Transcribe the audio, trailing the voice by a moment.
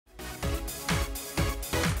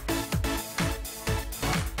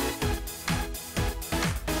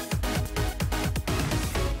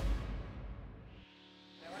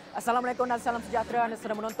Assalamualaikum dan salam sejahtera. Anda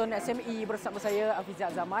sedang menonton SME bersama saya, Afiezy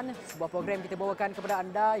Azaman. Sebuah program kita bawakan kepada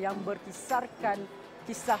anda yang berkisarkan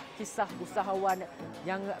kisah-kisah usahawan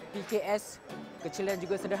yang PKS, kecil dan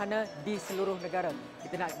juga sederhana di seluruh negara.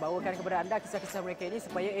 Kita nak bawakan kepada anda kisah-kisah mereka ini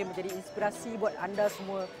supaya menjadi inspirasi buat anda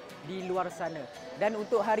semua di luar sana. Dan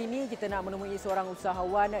untuk hari ini kita nak menemui seorang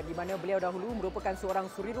usahawan di mana beliau dahulu merupakan seorang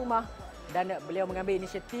Surirumah dan beliau mengambil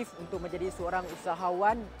inisiatif untuk menjadi seorang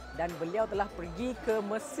usahawan dan beliau telah pergi ke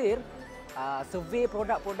Mesir, survey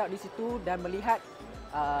produk-produk di situ dan melihat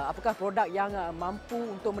apakah produk yang mampu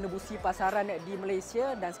untuk menembusi pasaran di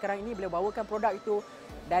Malaysia, dan sekarang ini beliau bawakan produk itu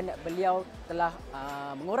dan beliau telah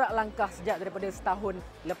mengorak langkah sejak daripada setahun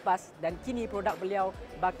lepas dan kini produk beliau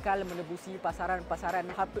bakal menembusi pasaran-pasaran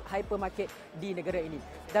hypermarket di negara ini.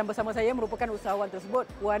 Dan bersama saya merupakan usahawan tersebut,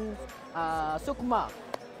 Puan Sukma.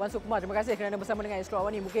 Puan Sukma, terima kasih kerana bersama dengan Astro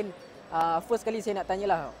Awani. Mungkin first kali saya nak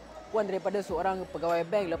tanyalah, Puan daripada seorang pegawai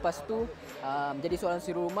bank, lepas tu menjadi seorang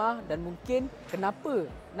Surirumah, dan mungkin kenapa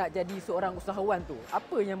nak jadi seorang usahawan tu?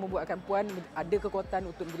 Apa yang membuatkan Puan ada kekuatan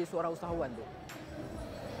untuk menjadi seorang usahawan tu?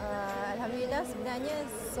 Alhamdulillah, sebenarnya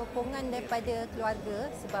sokongan daripada keluarga,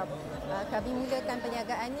 sebab kami mulakan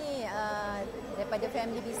perniagaan ni daripada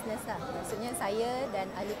family business lah. Maksudnya saya dan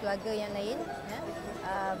ahli keluarga yang lain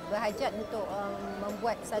berhajat untuk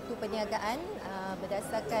membuat satu perniagaan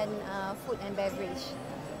berdasarkan food and beverage.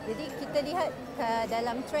 Jadi kita lihat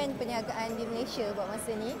dalam trend perniagaan di Malaysia buat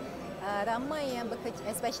masa ni, ramai yang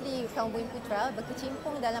especially kaum bumi putra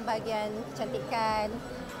berkecimpung dalam bahagian kecantikan,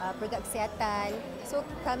 produk kesihatan. So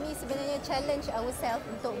kami sebenarnya challenge ourselves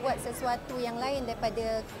untuk buat sesuatu yang lain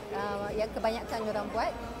daripada yang kebanyakan orang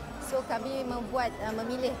buat. So kami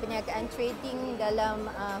memilih perniagaan trading dalam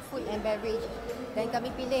food and beverage, dan kami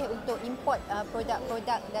pilih untuk import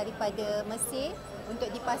produk-produk daripada Mesir untuk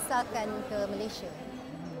dipasarkan ke Malaysia.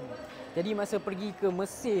 Jadi masa pergi ke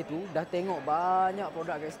Mesir tu dah tengok banyak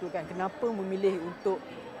produk kat situ kan. Kenapa memilih untuk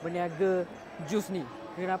berniaga jus ni?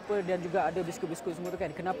 Kenapa, dan juga ada biskut-biskut semua tu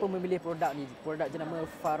kan. Kenapa memilih produk ni? Produk jenama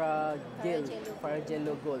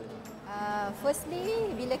Faragelo Gold.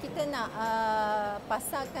 Firstly, bila kita nak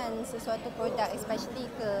pasarkan sesuatu produk,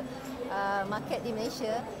 especially ke market di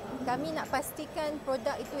Malaysia, kami nak pastikan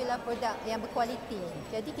produk itu ialah produk yang berkualiti.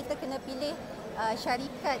 Jadi kita kena pilih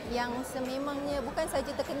syarikat yang sememangnya bukan saja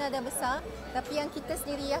terkenal dan besar, tapi yang kita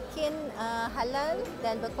sendiri yakin halal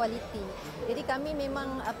dan berkualiti. Jadi kami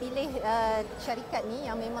memang pilih syarikat ni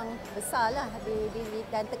yang memang besarlah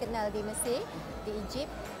dan terkenal di Mesir, di Egypt,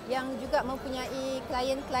 yang juga mempunyai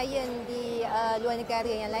klien-klien di luar negara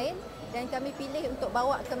yang lain, dan kami pilih untuk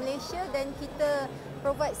bawa ke Malaysia, dan kita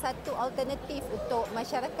provide satu alternatif untuk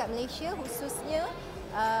masyarakat Malaysia, khususnya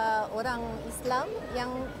orang Islam yang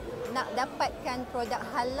nak dapatkan produk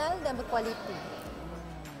halal dan berkualiti.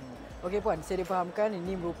 Okey Puan, saya difahamkan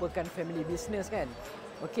ini merupakan family business kan?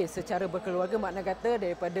 Okey, secara berkeluarga makna kata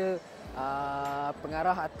daripada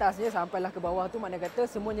pengarah atasnya sampailah ke bawah tu, makna kata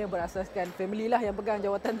semuanya berasaskan family lah yang pegang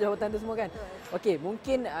jawatan-jawatan tu semua kan? Okey,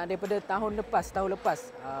 mungkin daripada tahun lepas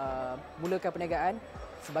mulakan perniagaan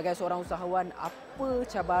sebagai seorang usahawan, apa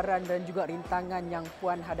cabaran dan juga rintangan yang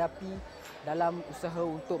Puan hadapi dalam usaha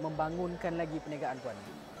untuk membangunkan lagi perniagaan Puan?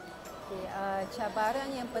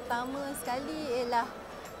 Cabaran yang pertama sekali ialah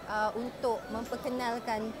untuk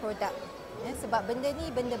memperkenalkan produk. Sebab benda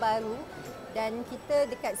ni benda baru, dan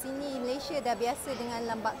kita dekat sini Malaysia dah biasa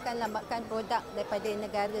dengan lambakan-lambakan produk daripada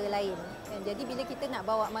negara lain. Jadi bila kita nak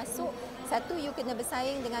bawa masuk, satu, you kena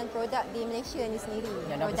bersaing dengan produk di Malaysia ni sendiri.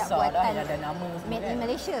 Yang produk besar buatan dah, yang ada nama semua made in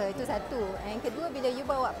Malaysia, itu satu. Yang kedua, bila you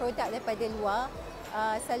bawa produk daripada luar,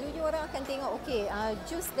 selalunya orang akan tengok,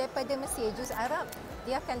 jus daripada Mesir, jus Arab,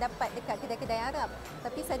 dia akan dapat dekat kedai-kedai Arab.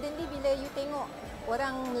 Tapi suddenly bila you tengok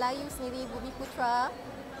orang Melayu sendiri, bumi putra,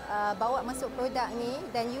 bawa masuk produk ni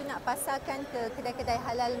dan you nak pasarkan ke kedai-kedai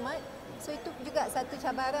halal mat, so itu juga satu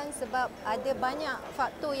cabaran, sebab ada banyak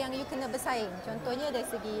faktor yang you kena bersaing. Contohnya dari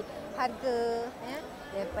segi harga,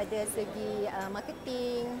 daripada segi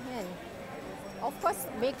marketing kan. Of course,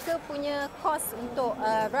 mereka punya cost untuk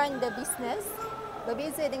run the business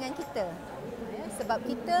berbeza dengan kita. Sebab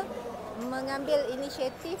kita mengambil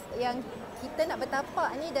inisiatif yang kita nak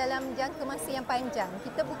bertapak ni dalam jangka masa yang panjang.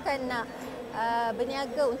 Kita bukan nak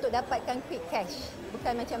berniaga untuk dapatkan quick cash,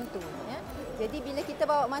 bukan macam tu. Jadi bila kita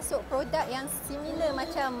bawa masuk produk yang similar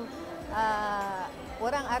macam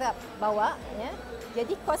orang Arab bawa,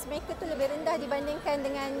 jadi kos mereka tu lebih rendah dibandingkan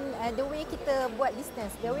dengan the way kita buat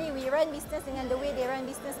business, the way we run business dengan the way they run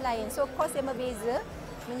business lain. So kos yang berbeza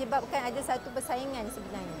menyebabkan ada satu persaingan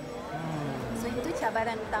sebenarnya. So itu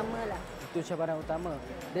cabaran utama lah. Itu cabaran utama.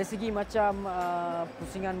 Dari segi macam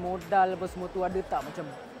pusingan modal apa semua tu, ada tak macam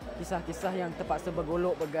kisah-kisah yang terpaksa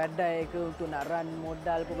bergolok, bergadai ke untuk nak run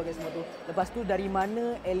modal pelbagai semua tu. Lepas tu dari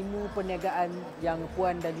mana ilmu perniagaan yang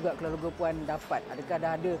puan dan juga keluarga puan dapat? Adakah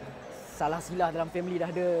dah ada salah silah dalam family,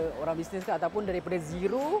 dah ada orang bisnes ke, ataupun daripada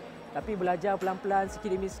zero tapi belajar pelan-pelan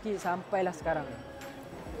sikit demi sikit sampailah sekarang?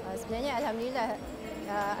 Sebenarnya alhamdulillah,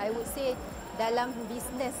 I would say dalam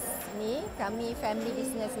bisnes ni, kami family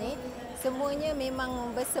business ni, semuanya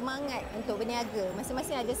memang bersemangat untuk berniaga.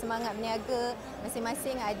 Masing-masing ada semangat berniaga,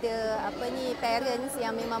 masing-masing ada parents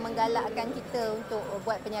yang memang menggalakkan kita untuk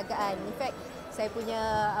buat perniagaan. In fact, saya punya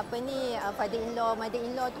father-in-law,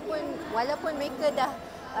 mother-in-law tu pun walaupun mereka dah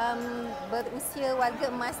berusia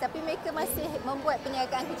warga emas, tapi mereka masih membuat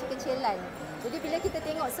perniagaan kecil-kecilan. Jadi bila kita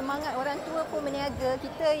tengok semangat orang tua pun berniaga,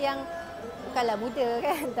 kita yang bukanlah muda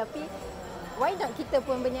kan, tapi why not kita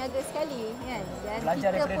pun berniaga sekali kan? Dan belajar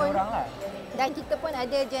kita daripada pun, orang lah. dan kita pun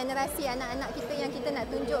ada generasi anak-anak kita yang kita nak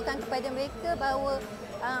tunjukkan kepada mereka bahawa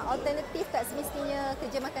alternatif tak semestinya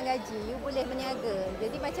kerja makan gaji. You boleh berniaga.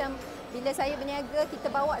 Jadi macam bila saya berniaga,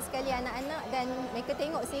 kita bawa sekali anak-anak dan mereka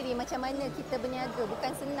tengok sendiri macam mana kita berniaga.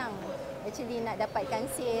 Bukan senang. Actually nak dapatkan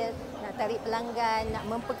sale, nak tarik pelanggan, nak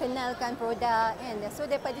memperkenalkan produk kan. So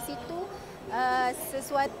daripada situ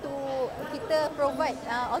sesuatu kita provide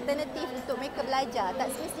alternatif untuk mereka belajar.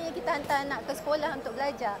 Tak semestinya kita hantar anak ke sekolah untuk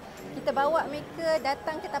belajar. Kita bawa mereka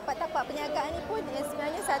datang ke tapak-tapak perniagaan ni pun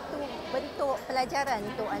sebenarnya satu bentuk pelajaran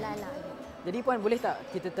untuk anak-anak. Jadi puan boleh tak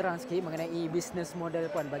kita terang sikit mengenai business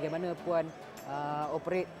model puan, bagaimana puan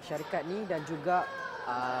operate syarikat ni dan juga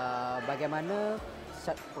bagaimana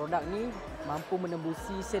produk ni mampu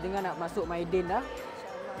menembusi dengan nak masuk Maiden dah.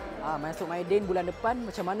 Masuk Maiden bulan depan,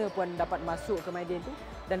 macam mana puan dapat masuk ke Maiden tu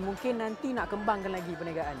dan mungkin nanti nak kembangkan lagi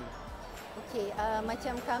perniagaan ni? Okey,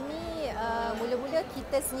 macam kami mula-mula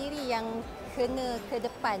kita sendiri yang kena ke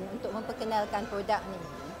depan untuk memperkenalkan produk ni.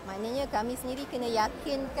 Maknanya kami sendiri kena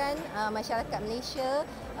yakinkan masyarakat Malaysia,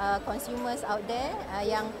 consumers out there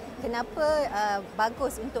yang kenapa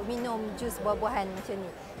bagus untuk minum jus buah-buahan macam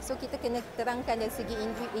ni. So kita kena terangkan dari segi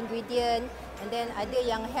ingredient, and then ada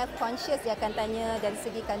yang health conscious dia akan tanya dari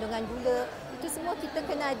segi kandungan gula. Itu semua kita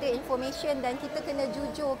kena ada information dan kita kena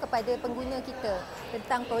jujur kepada pengguna kita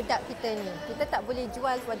tentang produk kita ni. Kita tak boleh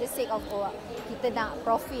jual for the sake of kita nak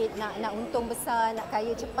profit, nak untung besar, nak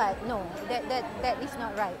kaya cepat. No, that is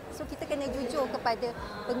not right. So kita kena jujur kepada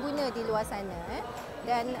pengguna di luar sana.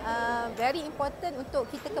 Dan very important untuk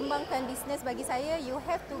kita kembangkan bisnes bagi saya, you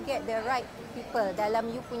have to get the right people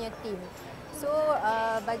dalam you punya team. So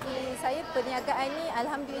bagi saya perniagaan ni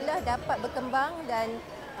alhamdulillah dapat berkembang dan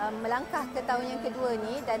melangkah ke tahun yang kedua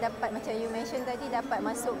ni dan dapat macam you mention tadi dapat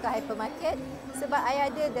masuk ke hypermarket sebab I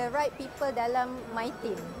ada the right people dalam my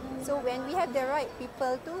team. So when we have the right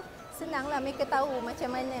people tu, senanglah mereka tahu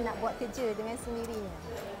macam mana nak buat kerja dengan sendirinya.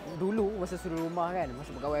 Dulu masa Surirumah kan, masa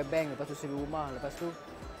pegawai bank, lepas tu Surirumah, lepas tu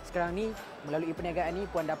sekarang ni melalui perniagaan ni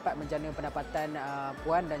puan dapat menjana pendapatan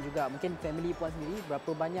puan dan juga mungkin family puan sendiri, berapa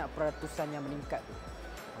banyak peratusan yang meningkat tu?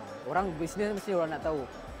 Orang bisnes mesti orang nak tahu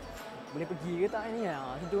boleh pergi ke tak ni,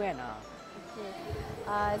 macam kan? Okay.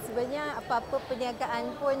 Sebenarnya apa-apa perniagaan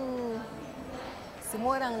pun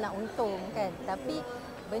semua orang nak untung kan, tapi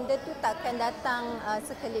benda tu takkan datang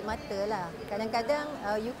sekelip mata lah. Kadang-kadang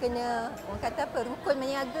you kena, orang kata apa, rukun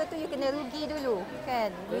berniaga tu you kena rugi dulu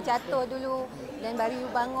kan. You jatuh dulu dan baru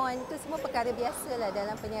you bangun. Itu semua perkara biasa lah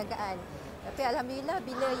dalam perniagaan. Tapi alhamdulillah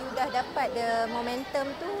bila you dah dapat the momentum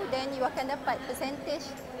tu, then you akan dapat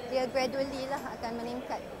percentage dia gradually lah akan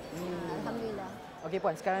meningkat. Alhamdulillah. Okey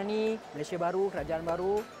puan, sekarang ni Malaysia baru, kerajaan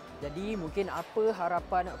baru. Jadi mungkin apa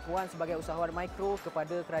harapan puan sebagai usahawan mikro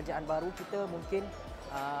kepada kerajaan baru kita, mungkin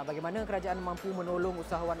bagaimana kerajaan mampu menolong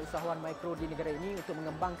usahawan-usahawan mikro di negara ini untuk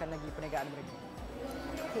mengembangkan lagi perniagaan mereka?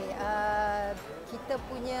 Okey, kita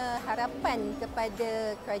punya harapan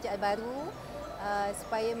kepada kerajaan baru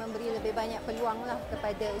supaya memberi lebih banyak peluang lah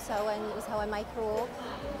kepada usahawan mikro.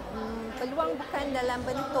 Peluang bukan dalam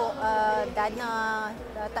bentuk dana,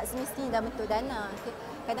 tak semestinya dalam bentuk dana. Okay.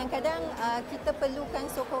 Kadang-kadang kita perlukan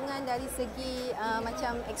sokongan dari segi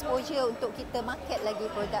macam exposure untuk kita market lagi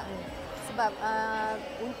produk ni. Sebab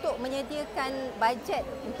untuk menyediakan bajet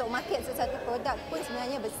untuk market sesuatu produk pun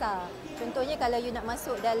sebenarnya besar. Contohnya kalau you nak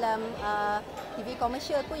masuk dalam TV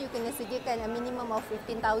komersial pun you kena sediakan a minimum of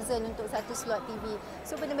 15,000 untuk satu slot TV.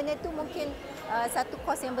 So benda-benda tu mungkin satu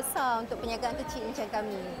kos yang besar untuk perniagaan kecil macam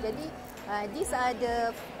kami. Jadi these are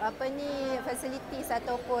the facilities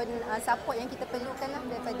ataupun support yang kita perlukan lah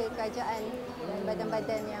daripada kerajaan dan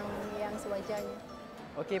badan-badan yang sewajarnya.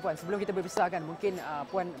 Okey puan, sebelum kita berpisah kan, mungkin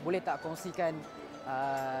puan boleh tak kongsikan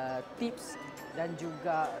tips dan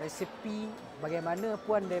juga resepi bagaimana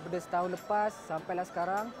puan daripada setahun lepas sampailah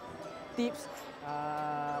sekarang, tips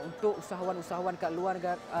untuk usahawan-usahawan kat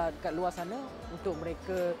luar sana untuk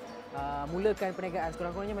mereka mulakan perniagaan.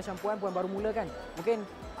 Sekurang-kurangnya macam puan baru mula kan. Mungkin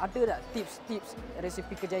ada tak tips-tips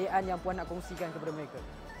resipi kejayaan yang puan nak kongsikan kepada mereka?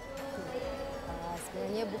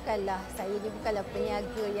 Sebenarnya saya ni bukanlah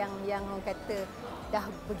peniaga yang orang kata dah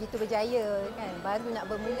begitu berjaya kan, baru nak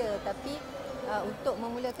bermula, tapi untuk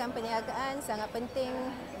memulakan perniagaan sangat penting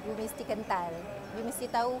you mesti kental. You mesti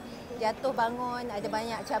tahu jatuh bangun ada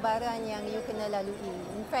banyak cabaran yang you kena lalui.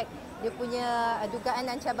 In fact, dia punya dugaan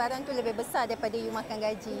dan cabaran tu lebih besar daripada you makan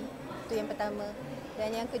gaji. Itu yang pertama.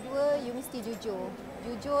 Dan yang kedua, you mesti jujur.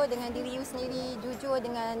 Jujur dengan diri you sendiri, jujur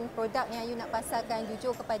dengan produk yang you nak pasarkan,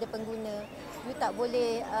 jujur kepada pengguna. You tak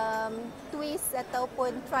boleh twist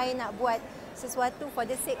ataupun try nak buat sesuatu for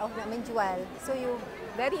the sake of nak menjual. So you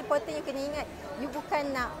very important, you kena ingat, you bukan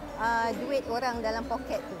nak duit orang dalam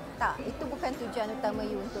poket tu. Tak, itu bukan tujuan utama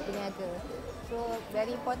you untuk berniaga. So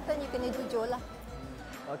very important, you kena jujur lah.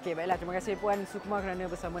 Okey, baiklah. Terima kasih Puan Sukma kerana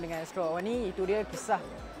bersama dengan Astro Awani. Itu dia kisah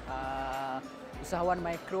usahawan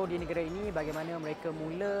mikro di negara ini, bagaimana mereka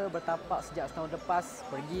mula bertapak sejak setahun lepas,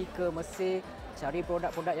 pergi ke Mesir, cari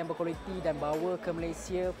produk-produk yang berkualiti dan bawa ke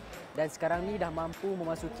Malaysia, dan sekarang ni dah mampu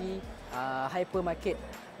memasuki hypermarket,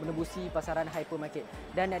 menembusi pasaran hypermarket.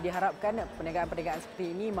 Dan diharapkan perniagaan-perniagaan seperti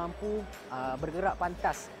ini mampu bergerak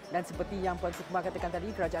pantas. Dan seperti yang Puan Sukma katakan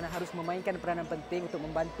tadi, kerajaan harus memainkan peranan penting untuk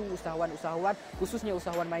membantu usahawan-usahawan, khususnya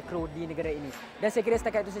usahawan mikro di negara ini. Dan saya kira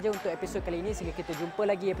setakat itu saja untuk episod kali ini. Sehingga kita jumpa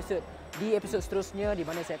lagi di episod seterusnya, di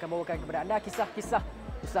mana saya akan bawakan kepada anda kisah-kisah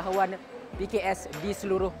usahawan PKS di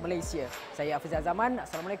seluruh Malaysia. Saya Afiezy Azaman.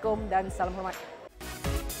 Assalamualaikum dan salam hormat.